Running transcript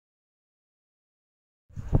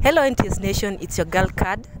Hello NTS Nation, it's your girl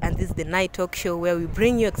Card, and this is the night talk show where we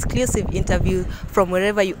bring you exclusive interviews from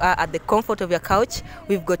wherever you are at the comfort of your couch.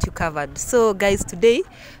 We've got you covered. So guys, today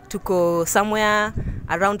tuko somewhere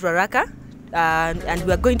around Raraka and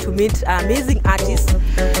we are going to meet an amazing artist.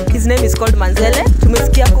 His name is called Manzele.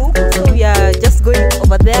 Tumesikia huku, so we are just going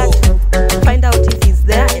over there to find out if he's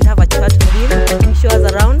there and have a chat with him. He show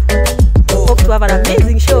us around. Hope to have an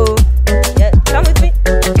amazing show. Yeah, come with me.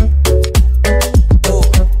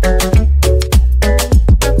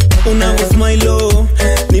 Unavosmilo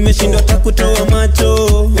nimeshindwa takutoa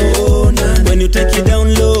macho. When you take it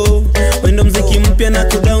down low, wendo mziki mpya na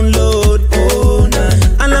kudownload.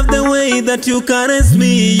 I love the way that you caress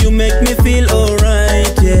me, you make me feel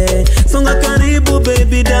alright, yeah. Songa karibu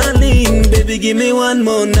baby darling, baby give me one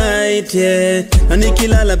more night, yeah. Na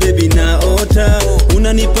nikilala baby naota,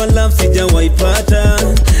 unanipa love sijawaipata.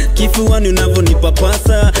 Kifuani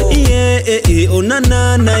unavonipapasa, yeah, oh na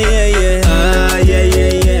na na, yeah, yeah. Ah, yeah,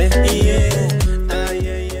 yeah, yeah, yeah.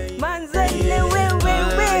 Manzele, we.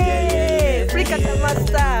 Frikata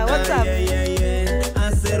master, what's up?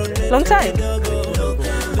 Long time?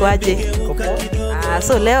 Kwaje?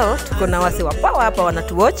 So leo tuko na wase wa power hapa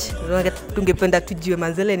wanatuwatch. Tungependa tujue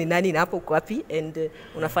Manzele ni nani na hapo uko wapi and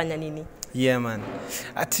unafanya nini? Yeah man.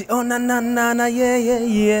 Ati oh na na na,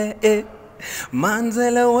 yeah.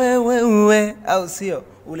 Manzele we au sio?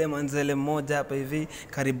 Ule Manzele mmoja hapa hivi.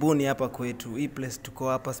 Karibuni hapa kwetu. Hii place tuko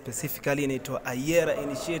hapa specifically inaitwa Ayera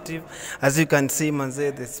Initiative. As you can see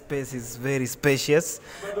Manzele, the space is very spacious.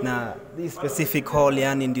 Na this specific hall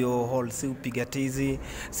yani ndio hall si upiga tizi,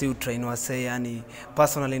 si utrain wase, yani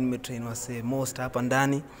personally nimetrain wase most hapa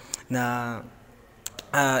ndani. Na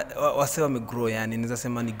wase wamegrow, yani naweza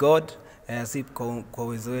sema ni God. Si kwa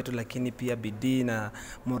uwezo wetu, lakini pia bidii na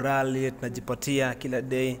morali tunajipatia kila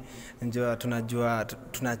day. Njoo tunajua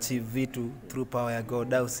tunaachieve vitu through power ya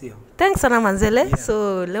God, au sio? Thanks sana Manzele. Yeah.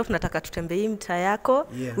 So leo tunataka tutembee mtaa yako,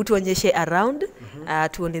 utuonyeshe around,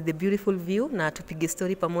 tuone the beautiful view na tupige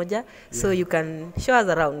story pamoja. So you can show us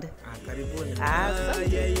around. Karibuni.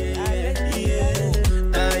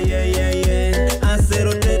 Yeah.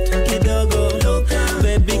 Aserotet kidogo,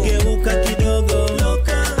 baby geuka kidogo.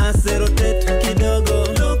 Aserotet kidogo,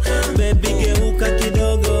 baby geuka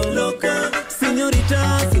kidogo.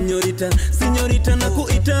 Señorita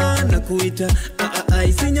nakuita.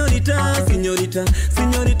 Ai señorita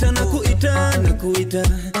nakuita.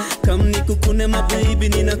 Kam nikukune mababy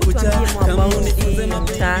ninakucha. Kam unifunze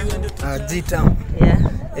mababy. G-Town. Yeah.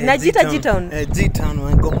 Najita G-Town.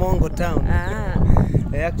 G-Town, Gomongo town.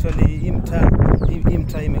 Actually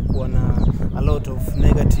imta imekuwa na a lot of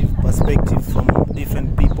negative perspective from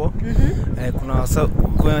different people. Kuna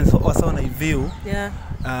wasa na view. Yeah.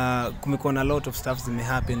 Kumekuwa na a lot of stuff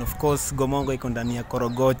zimehappen. Of course Gomongo iko ndani ya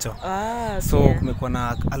Korogocho. So kumekuwa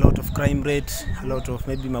na a lot of crime rate, a lot of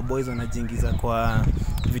maybe maboys wanajiingiza kwa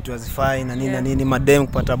vitu hazifai na nini na nini, madem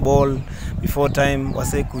kupata ball before time,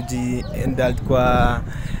 wase kujiindulge kwa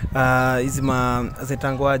hizi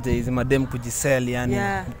zetangwaje hizi madem kujisell, yani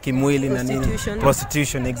kimwili na nini,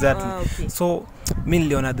 prostitution exactly. So mimi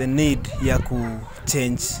niliona the need ya ku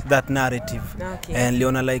change that narrative. And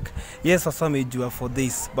Leona like yes I samejua for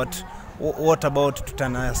this, but what about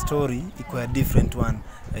tutana story iko a different one,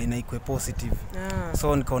 ina iko positive.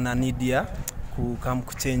 So nikaona need ya ku come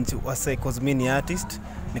ku change wase, cause mimi ni artist,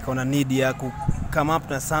 nikaona need ya ku come up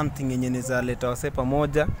na something yenye inaweza leta wase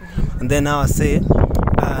pamoja. And then now I say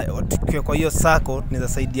kwa hiyo circle tunaweza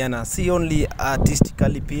saidiana, si only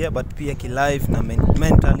artistically pia but pia ki life na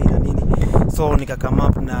mentally na nini. So nika come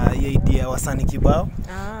up na idea wasanii kibao.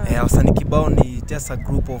 Wasanii kibao ni just a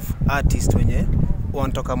group of artists wenye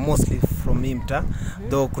wanatoka mostly from mta,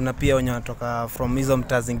 though kuna pia wenye wanatoka from hizo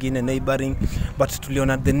mtaa zingine neighboring, but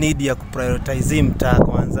tuliona the need ya kuprioritize mtaa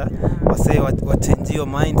kwanza. Wase wa change your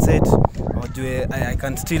mindset, wajue I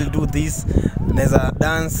can still do this, naweza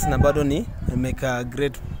dance na bado ni make a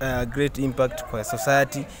great impact kwa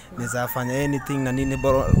society, naweza fanya anything na nini,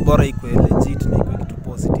 bora iko legit na iko kitu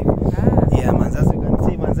positive. Yeah man, sasa you can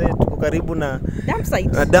see Manzele tuko karibu na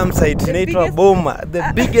Dumpsite inaitwa Boma, the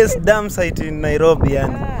biggest Dumpsite in Nairobi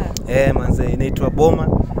yani. Manzele inaitwa Boma.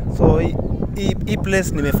 So hii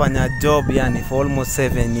place nimefanya job yani for almost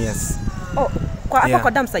 7 years.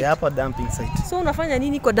 Kwa Dumpsite? Hapa dumping site. So unafanya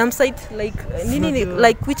nini kwa Dumpsite? Like nini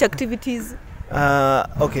like which activities?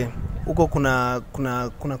 Okay. huko kuna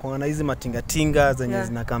kuangana hizi matinga zenye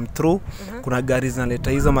zina come through. Kuna gari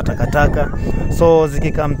zinaleta hizo matakataka. So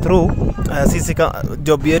ziki come through, sisi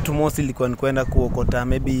job yetu mostly ilikuwa ni kwenda kuokota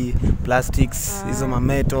maybe plastics, hizo ma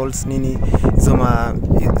metals nini, hizo ma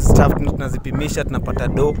stuff tunazipimisha, tunapata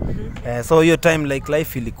do. So hiyo time like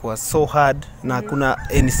life ilikuwa so hard na hakuna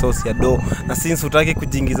any source ya do. Na since utaki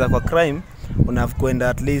kujiingiza kwa crime, unakwenda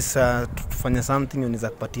at least tufanya something unaweza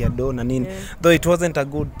kupatia do na nini. Though it wasn't a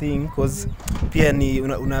good thing because pia ni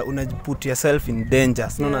una put yourself in danger.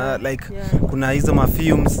 So like kuna hizo ma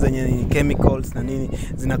fumes zenye chemicals na nini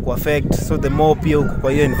zinaku affect. So the more pia uko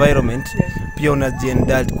kwa hiyo environment pia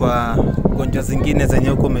unajiendalt kwa gonjwa zingine zenye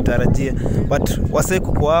uko umetarajia. But wase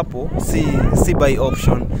kuko hapo si by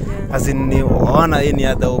option, as in hawana any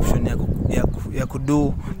other option ya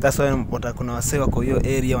kudu. That's why kuna wase wako hiyo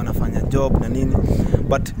area wanafanya job na nini.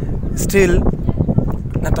 But still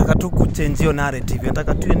nataka tu kuchange hiyo narrative.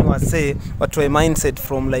 Nataka tu ni wase watoe mindset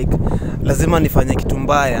from like lazima nifanye kitu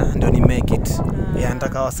mbaya ndio ni make it.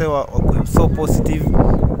 Nataka wase wakuwe so positive,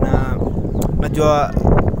 na najua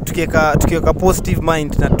tukiweka positive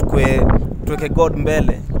mind na tuweke God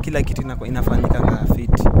mbele, kila kitu inafanyika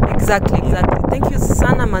fit. Exactly. Thank you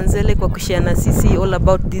sana Manzele kwa kushare na sisi all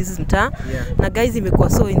about this mtaa. Na guys, imekuwa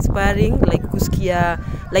so inspiring like kusikia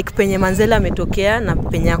like penye Manzele ametokea na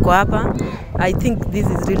penye yako hapa. I think this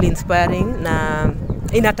is really inspiring na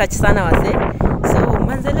ina touch sana wazee. So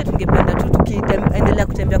Manzele, tungependa tu tukiendelea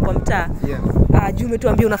kutembea kwa mtaa. Juu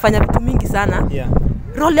umetuambia unafanya vitu mingi sana.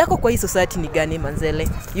 Role yako kwa hii society ni gani Manzele?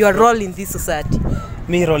 Your role in this society?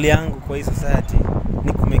 Mi role yangu kwa hii society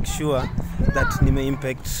ni ku make sure that nime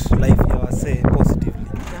impact life ya wase positively,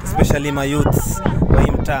 especially my youths wa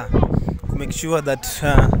mtaa. Ku make sure that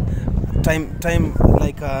time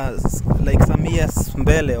like some years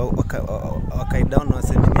mbele wakai down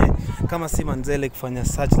waseme kama si Manzele kufanya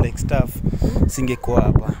such like stuff singekuwa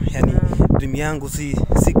hapa. Yani dream yangu si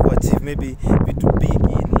ku achieve maybe vitu big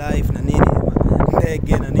in life na nini,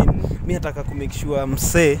 ndege na nini. Mimi nataka ku make sure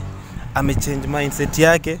mse amechange mindset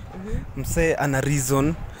yake. Mse ana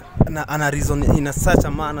reason in a such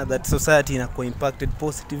a manner that society inakuwa impacted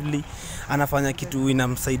positively. Anafanya kitu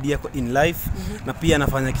inamsaidia in life, na pia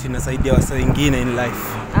anafanya kitu inasaidia watu wengine in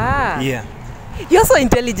life. You're so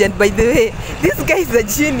intelligent, by the way. This guy is a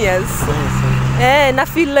genius. And I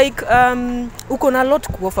feel like uko na lot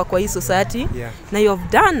kuofa kwa hii society. Na you have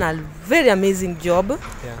done a very amazing job.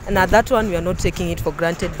 And that one we are not taking it for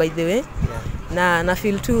granted, by the way. Na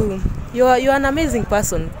feel too you're an amazing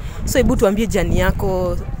person. So hebu tuambie journey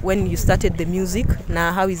yako when you started the music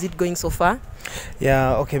na how is it going so far?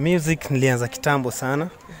 Okay, music nilianza kitambo sana.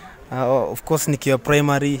 Of course nikiwa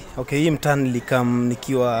primary. Okay, hii mtani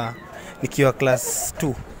nikiwa class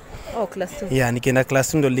 2. Class 2. Nikienda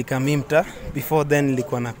class 2 ndo nikamimta. Before then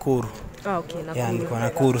nilikuwa Nakuru. Okay, Nakuru. Nilikuwa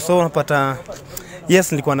Nakuru. So unapata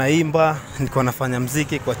nilikuwa naimba, nilikuwa nafanya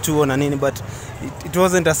muziki kwa chuo na nini, but it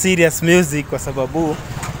wasn't a serious music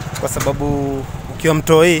kwa sababu ukiwa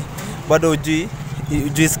mtoi bado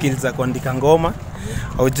hujui skills za kuandika ngoma,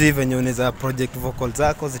 hujui venye unaweza project vocals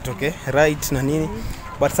zako zitoke right na nini.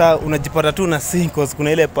 But saa unajipata tu na sing cause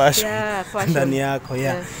kuna ile passion ndani yako.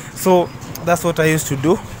 So that's what I used to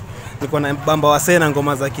do. Nilikuwa na bamba wasee na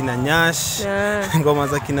ngoma za kina Nyash, ngoma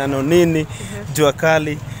za kina Nonini, Jua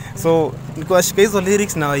Kali. So nilikuwa shika hizo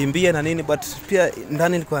lyrics na waimbia na nini, but pia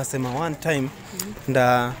ndani nilikuwa nasema one time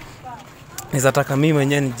nizataka mimi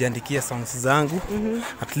mwenyewe nijiandikie songs zangu.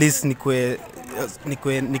 At least nikuwe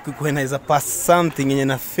naweza pass something yenye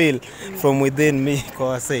na feel from within me kwa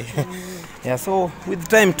wasee. So with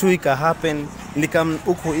time too it happen, nilikam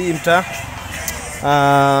huko hii mtaa.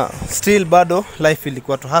 Still bado life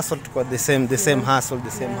ilikuwa to hustle, tukua the same hustle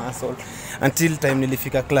until time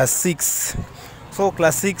nilifika class 6. So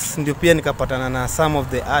class 6 ndio pia nikapatana na some of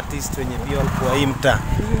the artists wenye pia walikuwa hii mtaa.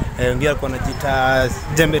 Wengine walikuwa wanajiita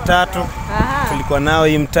Jembe Tatu. Tulikuwa nao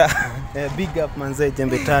hii mtaa. Big up manze,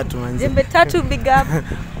 Jembe Tatu manze. Jembe Tatu, big up.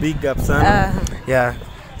 Big up sana.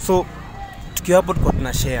 So tukiwa hapo tulikuwa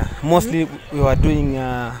tunashare. Mostly we were doing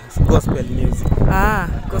gospel music.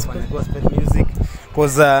 Gospel music.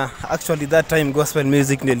 Because actually that time gospel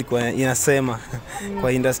music ndio ilikuwa inasema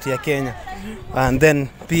kwa industry ya Kenya. And then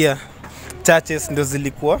pia churches ndio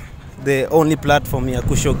zilikuwa the only platform ya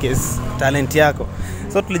kushowcase talent yako.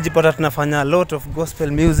 So tulijipata tunafanya a lot of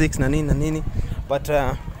gospel music na nini. But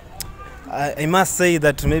I must say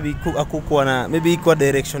that maybe maybe iko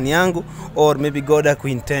direction yangu, or maybe God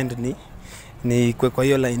akuintend ni kwa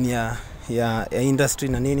hiyo line ya industry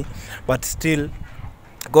na nini. But still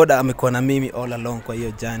God amekuwa na mimi all along kwa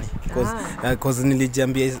hiyo journey because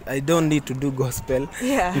nilijiambia I don't need to do gospel.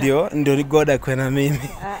 Ndio God akwe na mimi.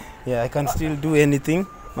 I can still do anything.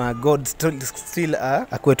 My God still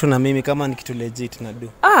akwe tu na mimi kama ni kitu legit na do.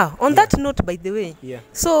 On that note, by the way.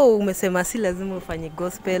 So umesema si lazima ufanye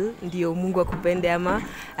gospel ndio Mungu akupende ama,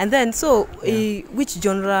 and then so which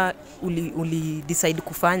genre uli decide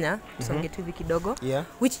kufanya? Songe tu hivi kidogo.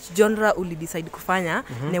 Which genre uli decide kufanya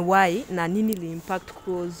na why na nini li impact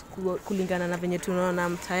kulingana na venye tunaona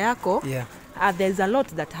mtaa yako? There's a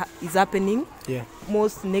lot that is happening.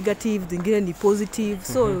 Most negative, zingine ni positive.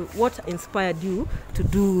 So what inspired you to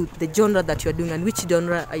do the genre that you're doing, and which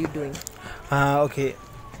genre are you doing? Okay,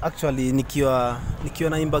 actually nikiwa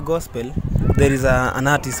naimba gospel, there is an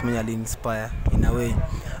artist mwenye ali-inspire in a way,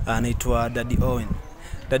 anaitwa Daddy Owen.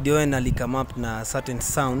 Daddy Owen alikame up na certain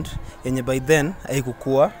sound yenye by then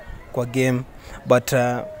haikukua kwa game, but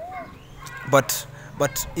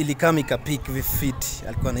ilikama ikapik vifit.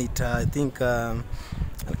 Alikuwa anaita I think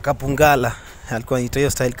kapungala, alikuwa anaita hiyo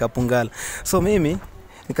style kapungala. So mimi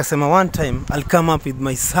nikasema one time I'll come up with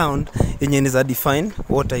my sound yenye inaweza define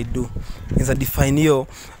what I do, inaweza define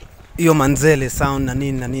hiyo Manzele sound na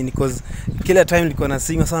nini because kila time nilikuwa na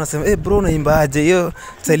sing sana nasema bro unaimbaje, hiyo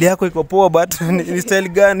style yako iko poa but ni style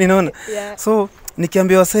gani unaona? So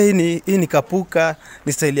nikiambia wasee hii ni kapuka,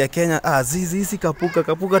 ni style ya Kenya. Zizi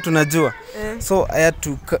kapuka tunajua. So I had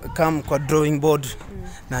to come kwa drawing board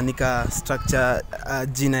na nika structure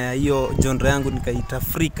jina ya hiyo genre yangu nikaita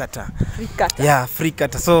Frikata.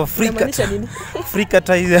 Frikata. So Frikata.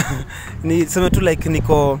 Frikata is ni sema tu like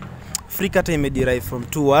niko Frikata imederive from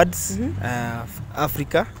two words,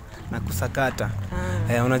 Africa na kusakata.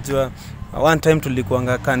 Unajua one time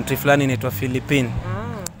tulikuanga country fulani inaitwa Philippines.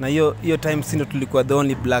 Na hiyo time sino tulikuwa the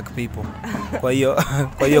only black people kwa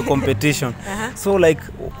hiyo competition. So like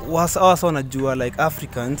wasa wanajua like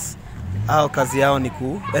Africans kazi yao ni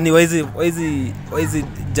yani waizi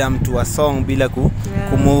jump to a song bila ku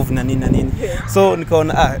move na nini. So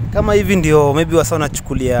nikaona kama hivi ndio maybe wasa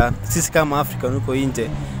wanachukulia sisi kama African huko nje,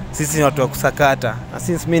 sisi ni watu wa kusakata.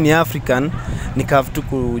 Since mimi ni African, nika have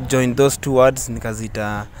to join those two words,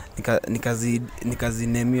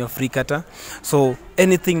 nikaziname Frikata. So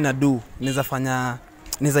anything na do naweza fanya,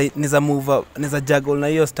 naweza move, naweza juggle na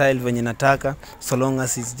hiyo style venye nataka, so long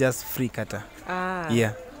as it's just Frikata.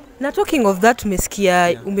 Na talking of that,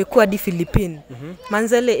 umesikia umekuwa di Philippines.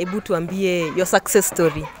 Manzele, hebu tuambie your success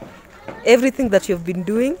story. Everything that you've been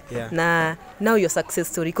doing, na now your success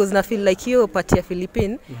story, because I feel like you part of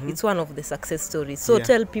Philippines, it's one of the success stories. So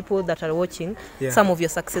tell people that are watching some of your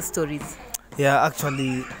success stories.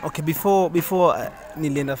 Actually, okay, before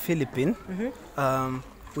nilienda Philippines,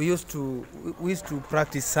 we used to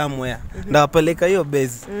practice somewhere. Ndawapeleka hiyo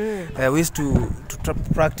base. We used to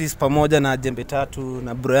practice pamoja na jembe tatu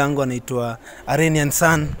na bro yangu anaitwa Arenian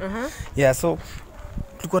Sun. So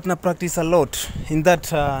tulikuwa tuna practice a lot. In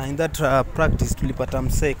that practice tulipata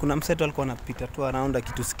msee. Kuna msee tu alikuwa anapita tu around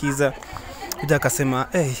akitusikiza. Kuja akasema,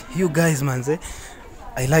 "Hey, you guys manze,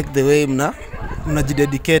 I like the way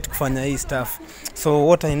mnajidedicate kufanya hii stuff. So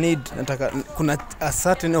what I need, nataka kuna a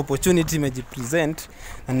certain opportunity mejipresent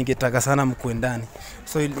na ningetaka sana mkuendani."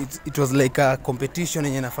 So it was like a competition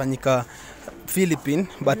yenye inafanyika Philippines,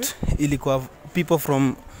 but ilikuwa people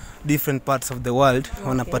from different parts of the world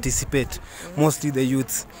wanna participate, mostly the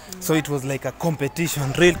youths. So it was like a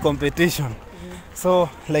competition, real competition. So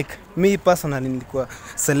like me personally nilikuwa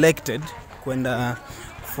selected kwenda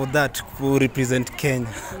for that to represent Kenya.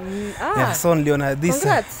 So niliona this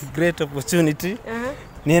great opportunity.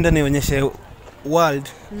 Nienda nionyeshe world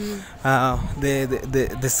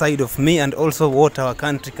the side of me and also what our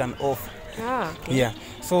country can offer.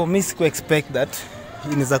 So me siku expect that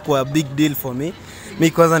inaweza kuwa a big deal for me.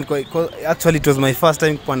 Actually it was my first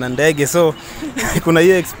time kupanda ndege, so kuna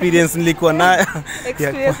hiyo experience nilikuwa nayo.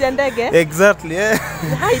 Experience ya ndege? Exactly,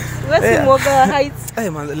 Heights, wewe si mwoga heights?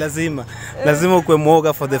 Lazima ukwe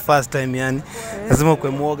mwoga for the first time yani. Lazima ukwe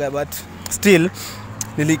mwoga, but still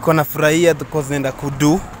nilikuwa nafurahia because naenda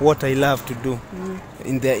do what I love to do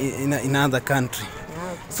in another country.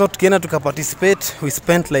 So tukienda tukaparticipate, we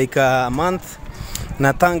spent like a month,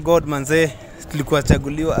 na thank God manze tulikuwa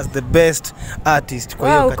chaguliwa as the best artist kwa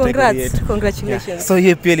hiyo category yetu. Congratulations. So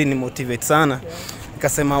hiyo pia ni motivate sana.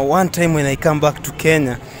 Nikasema one time when I come back to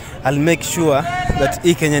Kenya, I'll make sure that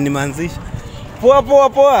hii Kenya nimeanzisha.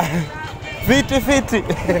 Poa. Fiti.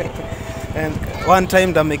 And one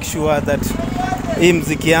time to make sure that hii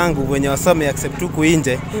muziki yangu wenye wasome accept huku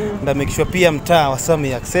nje, nda make sure pia mtaa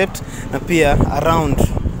wasome accept, na pia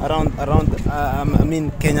I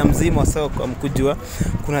mean Kenya mzima so mkujua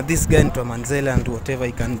kuna this guy anaitwa Manzele and whatever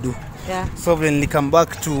he can do. Yeah. So when I come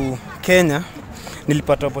back to Kenya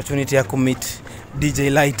nilipata opportunity ya meet Genge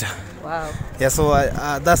Lyta. Wow. Yeah, so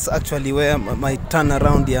that's actually where my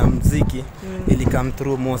turnaround ya muziki ili come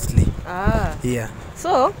through mostly. Yeah.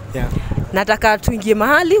 So, yeah. Nataka tuingie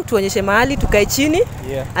mahali, tuonyeshe mahali, tukae chini.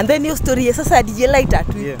 Yeah. And then hiyo story ya sasa Genge Lyta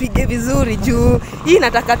tuipige vizuri juu hii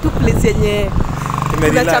nataka tu place yenye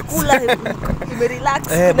kuna chakula relax.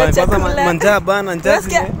 Kuna chakula. Manja bana njaa.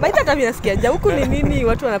 Maita kama nasikia njaa huku ni nini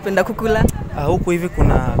watu wanapenda kukula? Huku hivi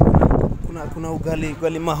kuna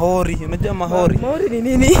ugali mahori. Unajua mahori? Mahori ni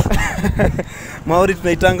nini? Mahori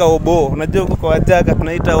tunaitanga obo. Unajua huko kwa Wajaga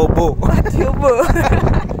tunaita obo. Ati obo.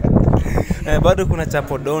 Bado kuna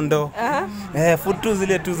chapodondo. Futu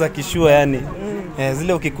zile tu za kishua yani.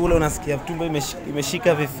 Zile ukikula unasikia tumbo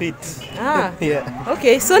imeshika vifit. Yeah.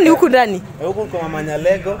 Okay, so ni huku ndani. Huku kwa Mama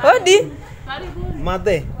Lego. Hodi.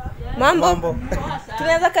 Made. Mambo.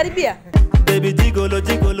 Tunaanza karibia. Baby Digolo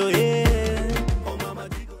yeah. Oh mama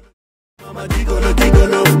Digolo. Mama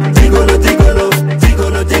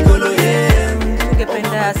Digolo yeah.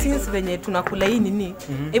 Ungependa since venye tunakula hii nini?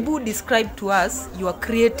 Hebu describe to us your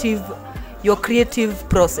creative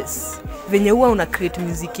process. Venye huwa una create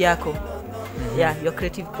music yako. Yeah, your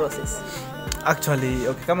creative process. Actually,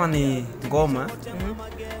 okay, kama ni ngoma,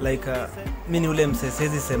 like mimi ule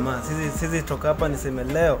msesezi sema, sisi toka hapa niseme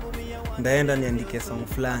leo ndaenda niandike song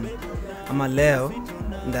fulani. Ama leo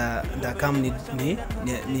kama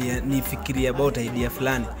nifikirie about idea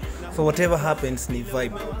fulani. So whatever happens ni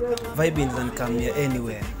vibe. Vibe doesn't come here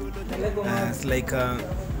anywhere. It's like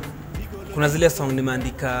kuna zile song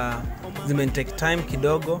nimeandika zimetake time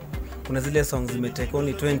kidogo. Kuna zile songs zimetake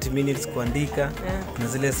only 20 minutes kuandika. Kuna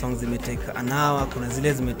zile songs zimetake an hour, kuna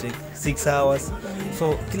zile zimetake 6 hours.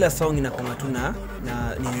 So kila song inakuwa tu na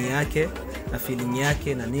nini yake, na feeling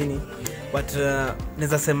yake na nini. But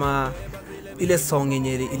naweza sema ile song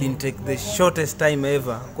yenye ilinitake the shortest time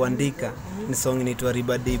ever kuandika ni song inaitwa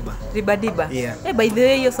Ribadiba. Ribadiba? Yeah. By the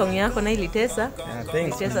way hiyo song yako na ilitesa.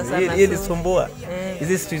 Ilitesa sana. Ile sumbua.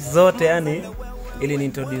 Hizi streets zote yani ili ni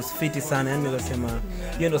introduce fiti sana yani nilisema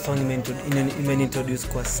hiyo ndo song imeintroduce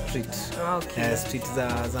kwa street. Okay. Street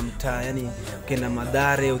za mtaa yani ukienda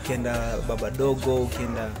Madare, ukienda Babadogo,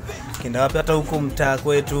 ukienda wapi hata huko mtaa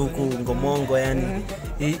kwetu huko Ngomongo yani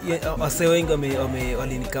wase wengi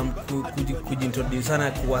walinikam kujintroduce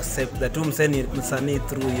sana ku accept that msanii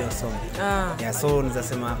through your song. Yeah, so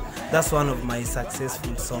nilisema that's one of my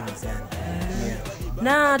successful songs yani. Yeah.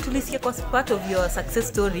 Na tulisikia kwa part of your success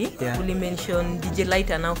story, uli mention Genge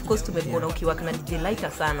Lyta na of course tumekuona ukiwork na Genge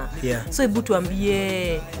Lyta sana. So hebu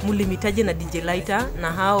tuambie mulimitaje na Genge Lyta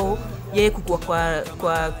na how yeye kukua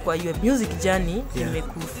kwa your music journey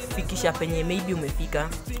imekufikisha penye maybe umefika.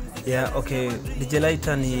 Yeah, okay. Genge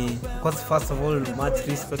Lyta ni first of all much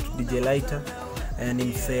respect to Genge Lyta. And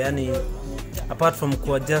nimse yani apart from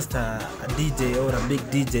kuwa just a DJ or a big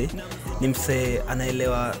DJ, nimse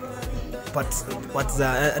anaelewa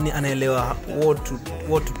anaelewa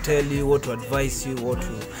what to tell you, what to advise you,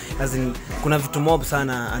 as in kuna vitu mob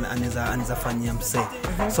sana anaweza fanyia mse.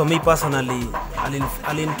 So me personally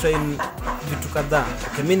train vitu kadhaa.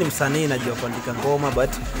 Okay, mimi ni msanii najua kuandika ngoma, but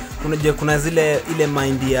kuna ile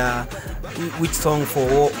mind ya which song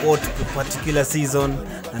for what particular season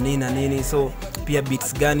na nini. So pia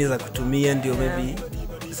beats gani za kutumia ndio maybe.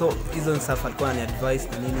 So hizo stuff alikuwa ni advice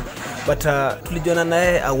na nini. But tulijiona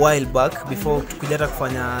naye a while back before tukijata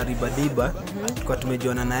kufanya Ribadiba. Tulikuwa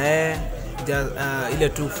tumejiona naye ile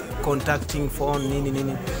tu contacting phone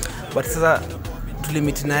nini. But sasa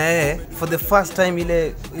tulimit naye for the first time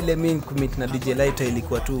ile mimi kumit na Genge Lyta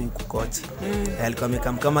ilikuwa tu kukochi. Alikuwa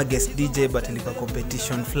amekam kama guest DJ but ilikuwa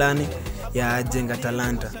competition fulani ya Jenga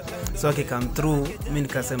Talanta. So akikam through mimi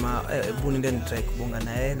nikasema hebu niende try kubonga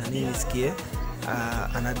naye na nini nisikie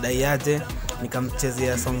anadai aje,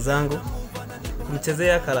 nikamchezea song zangu.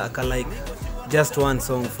 Kumchezea aka like just one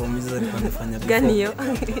song from hizo alifanya before. Gani hiyo?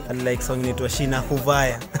 Like song inaitwa Shina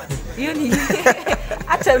Huvaya. Hiyo ni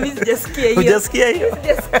hata mimi sijasikia hiyo. Hujasikia hiyo?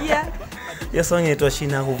 Sijasikia. Hiyo song inaitwa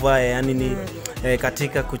Shina Huvaya yani ni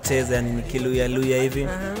katika kucheza yani ni kiluya hivi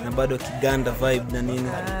na bado kiganda vibe na nini.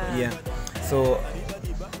 Yeah.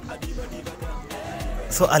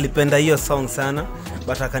 So alipenda hiyo song sana,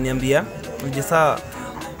 but akaniambia unje saa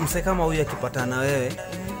mse kama huyu akipata na wewe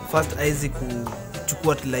first aizi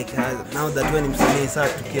kuchukua like now that wewe ni msanii sasa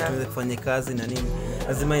tukie tuweze kufanya kazi na nini,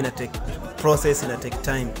 lazima ina take process, ina take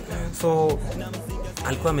time. So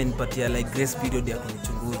alikuwa amenipatia like grace period ya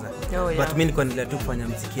kunichunguza. Yeah. But mimi nilikuwa nilikuwa tu kufanya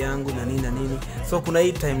muziki yangu na nini. So kuna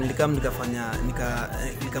hii time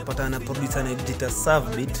nikapata na producer na editor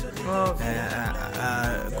Serve Beat.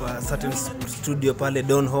 Kwa certain studio pale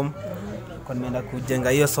Donholm. Kwa nimeenda kujenga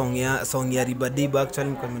hiyo song ya Ribadiba. Actually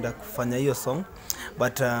nilikuwa nimeenda kufanya hiyo song,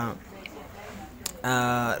 but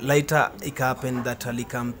later it happened that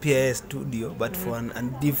alikampia studio but for a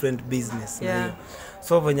different business. Yeah.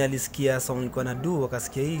 So venye alisikia song nilikuwa na do,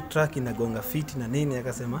 akasikia hii track inagonga fit na nini,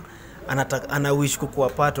 akasema ana wish kukuwa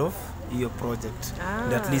part of hiyo project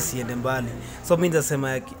that at least iende mbali. So mimi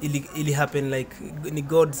nasema ili happen like ni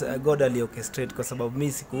God ali orchestrate, kwa sababu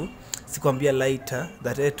mimi sikuambia Lyta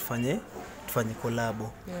that tufanye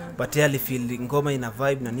collabo. But yeye feel ngoma ina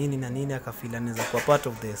vibe na nini akafeel anaweza kuwa part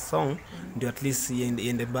of the song ndio at least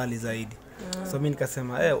iende mbali zaidi. So mimi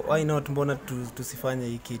nikasema why not, mbona tusifanye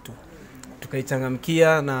hii kitu,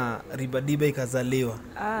 tukaichangamkia na Ribadiba ikazaliwa.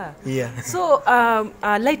 Yeah. So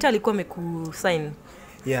Lyta alikuwa amekusign.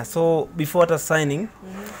 Yeah, so before that signing,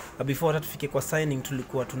 before that tufike kwa signing,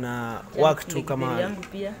 tulikuwa tuna work tu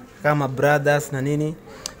kama brothers na nini.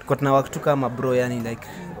 Tulikuwa tuna work tu kama bro, yani like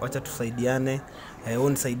wacha tusaidiane. Wewe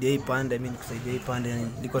unisaidie hii pande, mimi nikusaidia hii pande, yani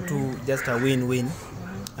ilikuwa tu just a win-win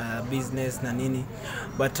business na nini.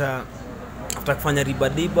 But after kufanya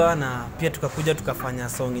Ribadiba na pia tukakuja tukafanya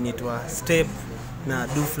song inaitwa Step na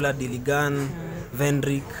Dufla, Diligan,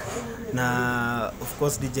 Vendrick na of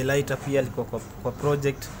course Genge Lyta pia alikuwa kwa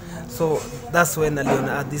project. So that's when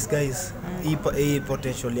aliona these guys hii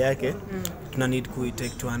potential yake tuna need to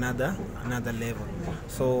take to another level.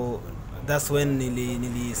 So that's when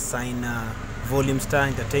nili sign Volume Star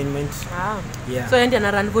Entertainment. Yeah. So and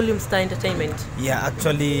ana run Volume Star Entertainment. Yeah,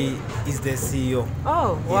 actually is the CEO.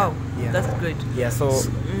 Oh wow. Yeah. That's great. Yeah, so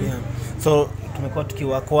yeah. So tumekuwa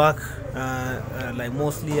tukiwork like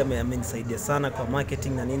mostly amenisaidia sana kwa marketing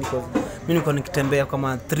na nini, because mimi nilikuwa nikitembea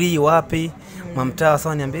kama 3 wapi mamtaa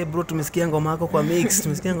sawa, niambie bro tumesikia ngoma yako kwa mix,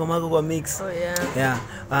 Oh yeah. Yeah.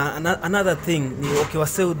 Another thing ni ukiwa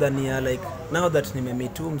Saudi like now that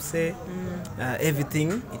nimemeet mse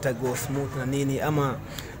everything ita go smooth na nini,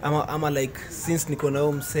 ama like since niko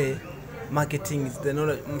na mse marketing is the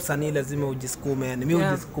msanii lazima ujisukume, yani mimi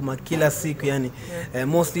ujisukuma kila siku, yani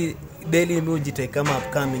mostly daily mimi ujitake kama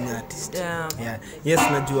upcoming artist. Yeah. Yes,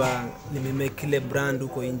 najua nimemake ile brand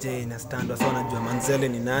huko nje na stand, so najua Manzele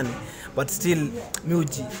ni nani, but still mimi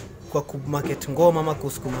kwa kumarket ngoma ama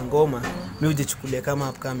kusukuma ngoma mimi ujichukulia kama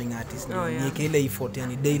upcoming artist. Ni ile effort,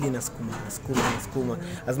 yani daily nasukuma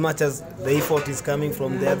as much as the effort is coming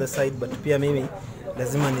from the other side, but pia mimi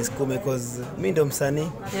lazima nisikume because mimi ndo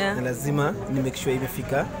msanii na lazima ni make sure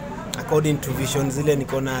imefika according to vision zile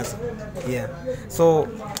niko nazo. Yeah. So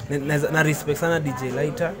na respect sana Genge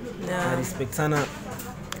Lyta.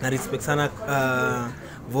 Na respect sana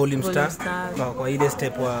Volume Star kwa ile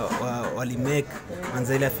step wali make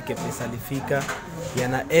Manzele afike place alifika.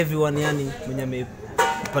 Na everyone yani mwenye ame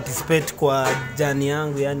participate kwa journey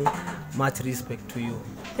yangu, yani much respect to you.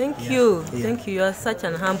 Thank you. Thank you. You are such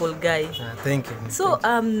an humble guy. Thank you. So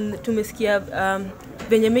tumesikia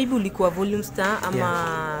venye maybe ulikuwa Volume Star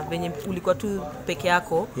ama venye ulikuwa tu peke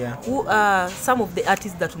yako. Who are some of the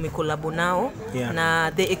artists that umecollabo nao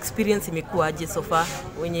na the experience imekuwa aje so far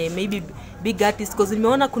wenye maybe big artists, because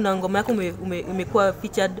nimeona kuna ngoma yako imekuwa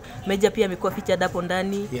featured, Mejja pia amekuwa featured hapo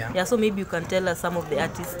ndani. So maybe you can tell us some of the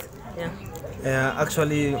artists.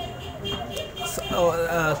 Actually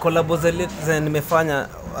collabo zile nimefanya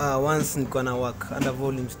once nilikuwa na work under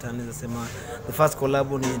Volume Star, naweza sema the first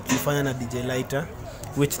collabo ni tulifanya na Genge Lyta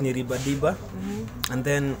which ni Ribadiba, and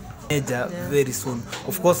then Mejja very soon.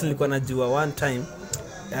 Of course nilikuwa najua one time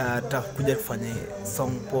takuja kufanya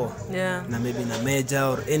song na maybe na Mejja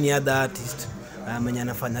or any other artist mwenye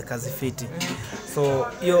anafanya kazi fiti. So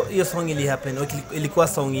hiyo song ili happen, ilikuwa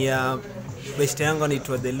song ya best yangu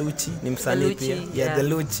anaitwa The Luchi, ni msanii pia. The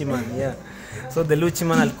Luchi man. So The Luchi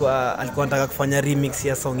man alikuwa anataka kufanya remix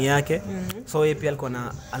ya song yake. So yeye pia alikuwa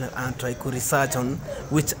ana try ku research on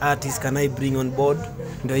which artist can I bring on board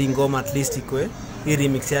ndio hii ngoma at least ikwe hii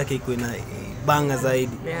remix yake ikwe na banga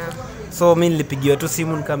zaidi. So mimi nilipigiwa tu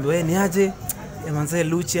simu nikamwambia wewe ni aje Manzele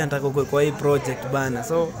Luchi anataka kwa hii project bana.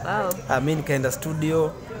 So mimi nikaenda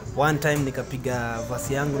studio one time nikapiga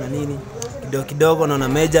verse yangu na nini, kidogo naona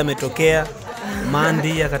Mejja ametokea,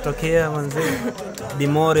 Mandi akatokea, Manzele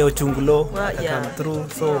Dimore Ochungulo come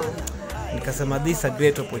through. So nikasema this is a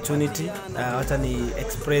great opportunity, wacha ni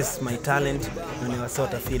express my talent na ni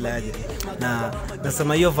wasota feel aje. Na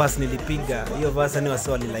nasema hiyo verse nilipiga, hiyo verse ni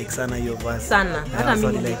wasio like sana hiyo verse sana, hata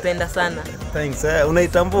mimi nilipenda sana. Thanks.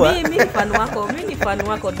 Unaitambua? Mimi ni fan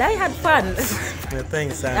wako, die hard fan.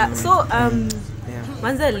 Thanks sana. So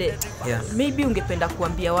Manzele, maybe ungependa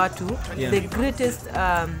kuambia watu the greatest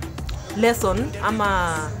lesson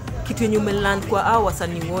ama kitu yenye umelearn kwa hao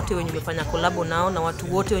wasanii wote wenye umefanya collab nao na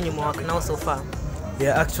watu wote wenye umewaka nao so far?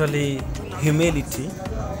 Actually humility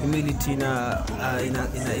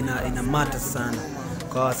ina matter sana.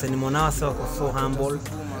 Kwa wasanii mwanao wase wako so humble,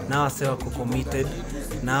 na wase wako committed,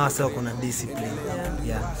 na wase wako na discipline.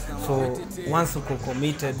 So once uko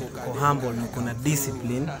committed, uko humble, uko na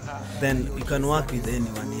discipline, then you can work with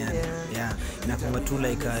anyone. Inakuwa tu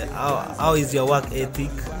like how is your work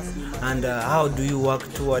ethic and how do you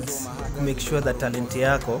work towards to make sure that talent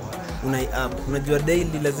yako unajua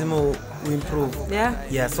daily lazima improve.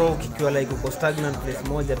 So ukiwa like uko stagnant place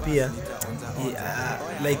moja pia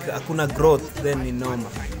like hakuna growth, then ni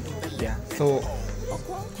normal. So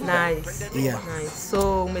nice.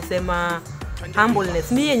 So umesema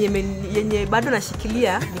humbleness. Mimi yenye bado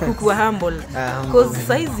nashikilia ni kukuwa humble. Because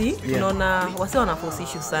saizi unaona wase wana force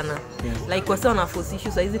issues sana. Like wase wana force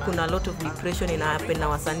issues saizi, kuna a lot of depression ina happen na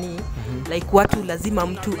wasanii. Like watu lazima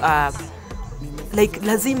mtu like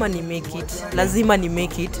lazima ni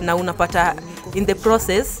make it na unapata in the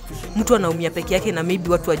process mtu anaumia peke yake na maybe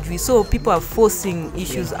watu wajui. So people are forcing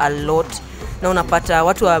issues a lot na unapata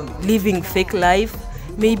watu are living fake life.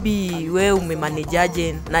 Maybe wewe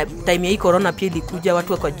umemanageaje na time ya hii corona pia ilikuja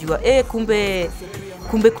watu wakajua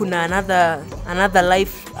kumbe kuna another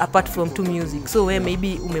life apart from to music. So wewe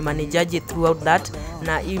maybe umemanageaje throughout that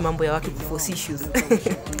na hii mambo ya watu kuforce issues?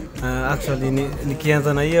 Actually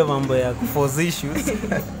nikianza na hiyo mambo ya kuforce issues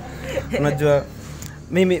unajua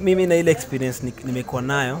mimi na ile experience nimekuwa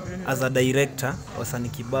nayo as a director wasanii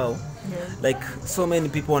kibao. Like so many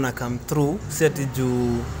people wanna come through set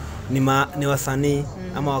juu ni wasanii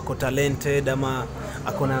ama wako talented ama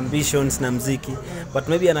akona ambitions na muziki, but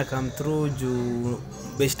maybe ana come through juu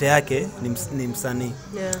best yake ni msanii.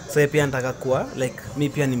 So pia nataka kuwa like mimi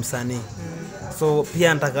pia ni msanii. So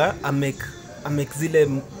pia nataka I make zile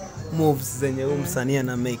moves zenye msanii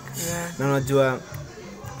ana make. Na unajua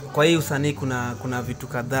kwa hii usanii kuna vitu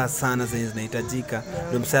kadhaa sana zenye zinahitajika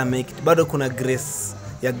ndio msanii make it. Bado kuna grace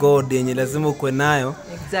ya God yenye lazima ukwe nayo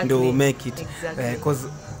ndio make it. Cause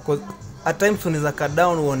at times unaweza cut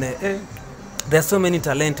down uone there are so many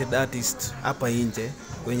talented artists hapa nje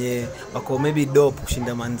wenye wako maybe dope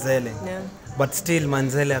kushinda Manzele. But still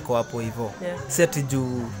Manzele yako hapo hivyo. Set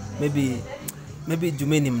juu maybe juu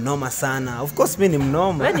mimi ni mnoma sana. Of course mimi ni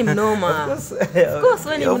mnoma. Wewe ni mnoma. Of course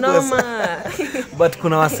wewe ni mnoma. But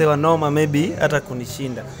kuna wase wa noma maybe hata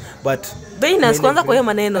kunishinda. But Beina kwanza kwa hiyo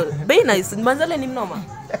maneno. Beina Manzele ni mnoma.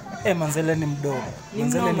 Manzele ni mdogo.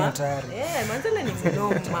 Manzele ni hatari. Manzele ni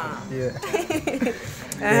mnoma.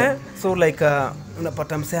 So like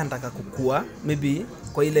unapata msee anataka kukua maybe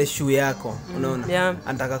kwa ile shoe yako, unaona?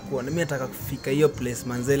 Anataka kuwa mimi nataka kufika hiyo place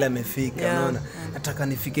Manzele amefika, unaona? Nataka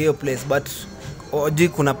nifike hiyo place, but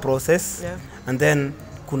kuna process and then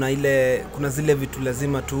kuna zile vitu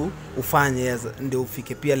lazima tu ufanye ndio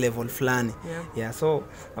ufike pia level fulani. So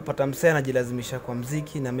napata msee anajilazimisha kwa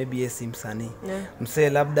muziki na maybe yesi msanii. Msee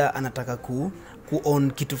labda anataka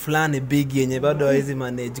ku-own kitu fulani big yenye bado hawezi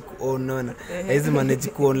manage ku-own, unaona? Hawezi manage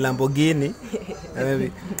ku-own Lamborghini.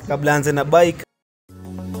 Maybe kabla anze na bike.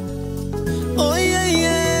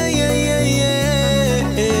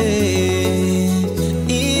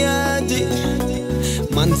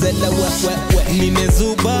 Manzele we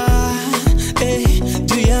nimezuba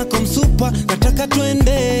juu yako msupa, nataka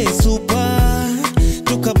twende super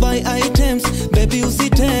tukabuy items, baby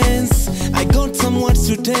usitense. I got some words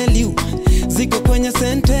to tell you, ziko kwenye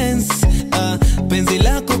sentence. Penzi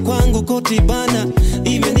lako kwangu kotibana,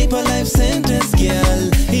 imenipa life sentence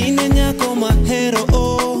girl. Inenyako mahero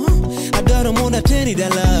adoro mona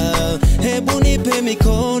 $10. Hebu nipe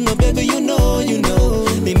mikono baby, you know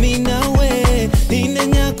mimi nawe.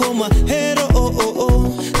 Inenyako mahero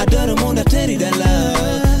adoro mona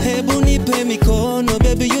 $10. Hebu nipe mikono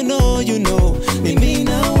baby, you know mimi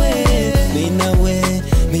nawe.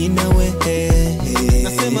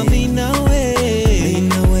 Nasema mimi nawe.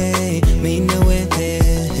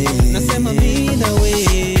 Nasema mimi nawe.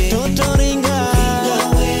 Toto ringa.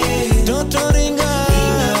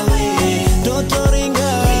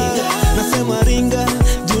 Nasema ringa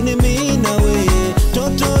juu ni mimi nawe.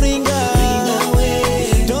 Toto ringa.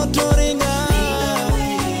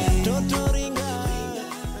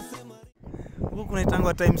 Huko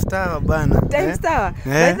kunaitangwa Time Star bana. Time Star.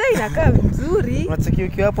 Baadhi inakaa vizuri. Unacheki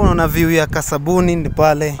ukiwa hapo unaona view ya Kasabuni ni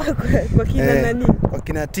pale. Kwa kina nani? Kwa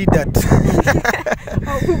kina Tidat.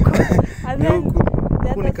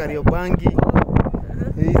 Huko ni Kariobangi.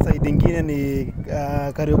 Hii side nyingine ni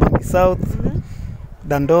Kariobangi South.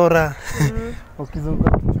 Dandora.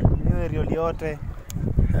 Ukizunguka hiyo area yote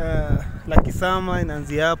la Kisama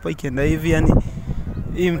inaanzia hapa ikienda hivi yani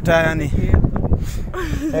hii mtaa yani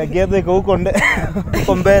Genge iko huko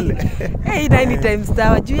mbele. Hey, 90 times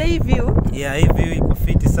tower juu ya hii view. Yeah, hii view iko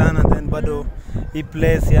fiti sana, then bado hii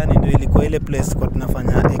place yani ndio ilikuwa ile place kwa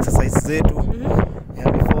tunafanya exercise zetu.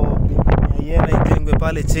 Yeah, before yeye ijengwe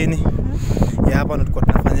pale chini. Yeah, hapa ndo tulikuwa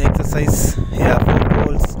tunafanya exercise. Yeah,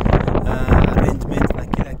 balls, arrangement na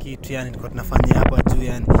kila kitu yani tulikuwa tunafanya hapa juu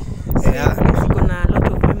yani. Yeah, iko na a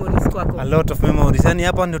lot of memories kwako. A lot of memories. Yani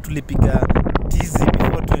hapa ndo tulipiga tizi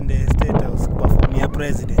before tuende State House perform ya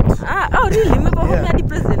president. Oh really? Umeperform hadi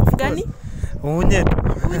president gani? Unye.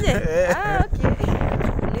 Okay.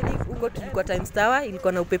 Leni uko tulikuwa Times Tower,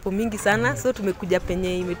 ilikuwa na upepo mingi sana, so tumekuja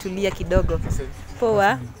penye imetulia kidogo.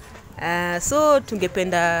 Poa. So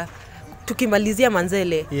tungependa tukimalizia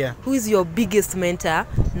Manzele. Yeah. Who is your biggest mentor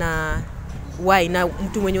na why, na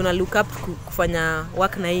mtu mwenye una look up kufanya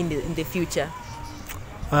work na in the future?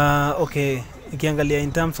 Okay, ikiangalia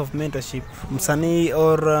in terms of mentorship, msanii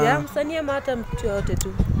or yeah, msanii ama hata mtu yote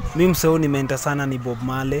tu. Mimi msanii ni mentor sana ni Bob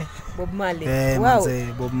Marley. Bob Marley. Wow. Manze,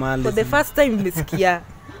 Bob Marley. For the first time nimesikia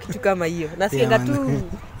kitu kama hiyo. Nasikia tu.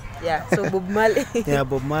 Yeah, so Bob Marley. Yeah,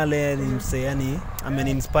 Bob Marley ni msanii yani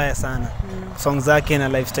ameninspire sana. Songs zake na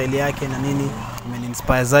lifestyle yake na nini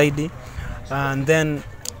ameninspire zaidi. And then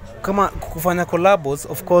kama kufanya collabs,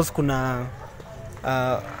 of course kuna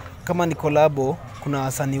kama ni collabo kuna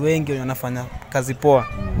wasanii wengi wanafanya kazi poa.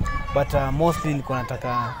 But mostly nilikuwa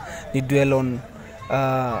nataka ni dwell on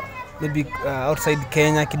maybe outside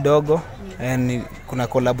Kenya kidogo. And kuna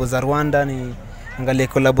collabo za Rwanda, ni angalia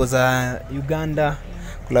collabo za Uganda,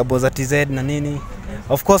 collabo za TZ na nini.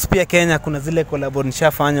 Of course pia Kenya kuna zile collabo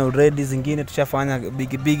nishafanya already, zingine tushafanya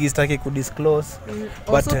big sitaki ku disclose.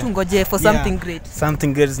 Also tungoje for something great. Something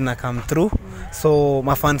great zina come through. So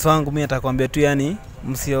mafans wangu mimi natakwambia tu yani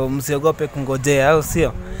msiogope kungojea au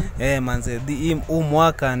sio? Manze huu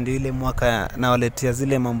mwaka ndio ile mwaka nawaletea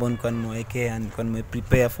zile mambo nilikuwa nimewekea, nilikuwa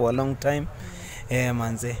nimeprepare for a long time.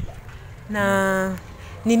 Manze. Na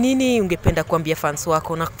ni nini ungependa kuambia fans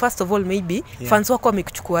wako? Na first of all maybe fans wako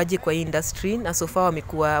wamekuchukuaje kwa hii industry na so far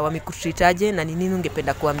wamekutreataje, na ni nini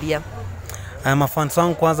ungependa kuambia? Mafans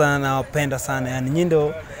wangu kwanza nawapenda sana, yani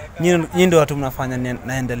nyinyi ndio watu mnafanya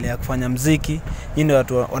naendelea kufanya muziki, nyinyi ndio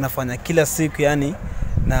watu wanafanya kila siku yani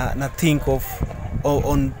na think of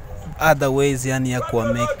on other ways yani ya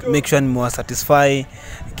kuwa make sure ni more satisfy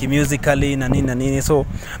musically na nini. So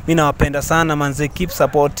mimi nawapenda sana manze, keep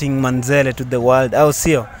supporting Manzele to the world au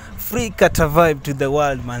sio? Frikata vibe to the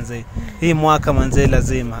world manze. Hii mwaka manze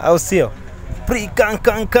lazima au sio?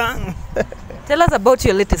 Frikata. Tell us about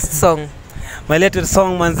your latest song. My latest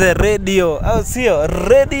song manze, radio au sio?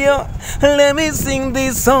 Radio, let me sing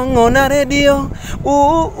this song on a radio.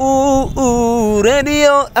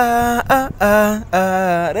 Radio,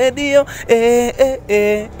 radio,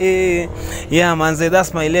 yeah manze,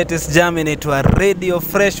 that's my latest jam into a radio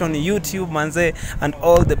fresh on YouTube manze, and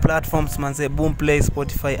all the platforms manze, Boomplay,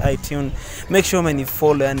 Spotify, iTunes. Make sure many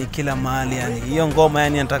follow yani kila mahali yani. Hiyo ngoma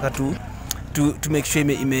yani nataka to make sure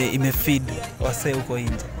ime feed wase huko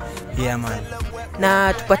nje. Yeah man.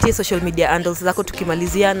 Na tupatie social media handles zako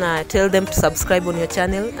tukimalizia, na tell them to subscribe on your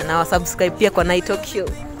channel na wa subscribe pia kwa Night Talk Show.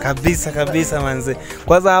 Kabisa manze.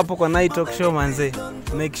 Kwanza hapo kwa Night Talk Show manze,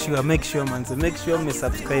 make sure manze, make sure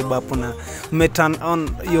umesubscribe hapo na turn on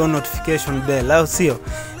your notification bell au sio?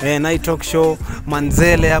 Night Talk Show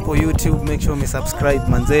Manzele hapo YouTube, make sure umesubscribe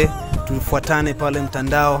manze. Tufuatane pale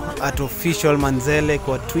mtandao @official Manzele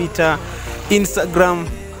kwa Twitter, Instagram,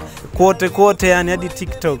 kote yani hadi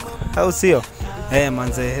TikTok au sio?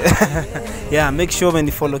 Manze. Yeah, make sure when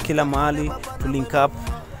you follow kila mahali to link up.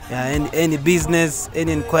 Yeah, any business,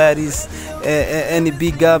 any inquiries, any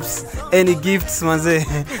big ups, any gifts manze.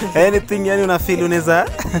 Anything yani una feel unaweza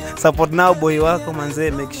support now boy wako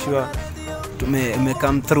manze, make sure tume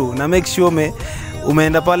come through. Na make sure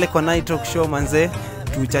umeenda pale kwa Night Talk Show manze,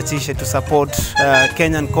 tuchachishe to support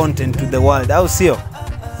Kenyan content to the world au sio?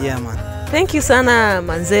 Yeah man. Thank you sana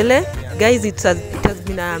Manzele. Guys, it has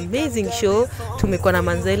been an amazing show. Tumekuwa na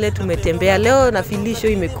Manzele, tumetembea leo na feel show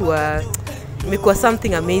imekuwa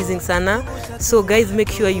something amazing sana. So guys,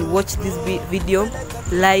 make sure you watch this video,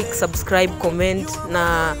 like, subscribe, comment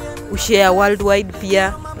na ushare worldwide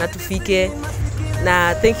pia na tufike.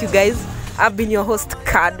 Na thank you guys. I've been your host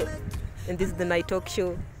Card and this is the Night Talk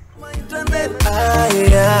Show.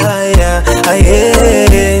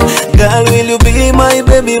 Girl, will you be my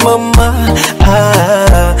baby mama?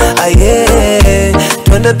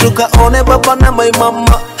 Twende tukaone baba na my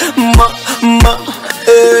mama.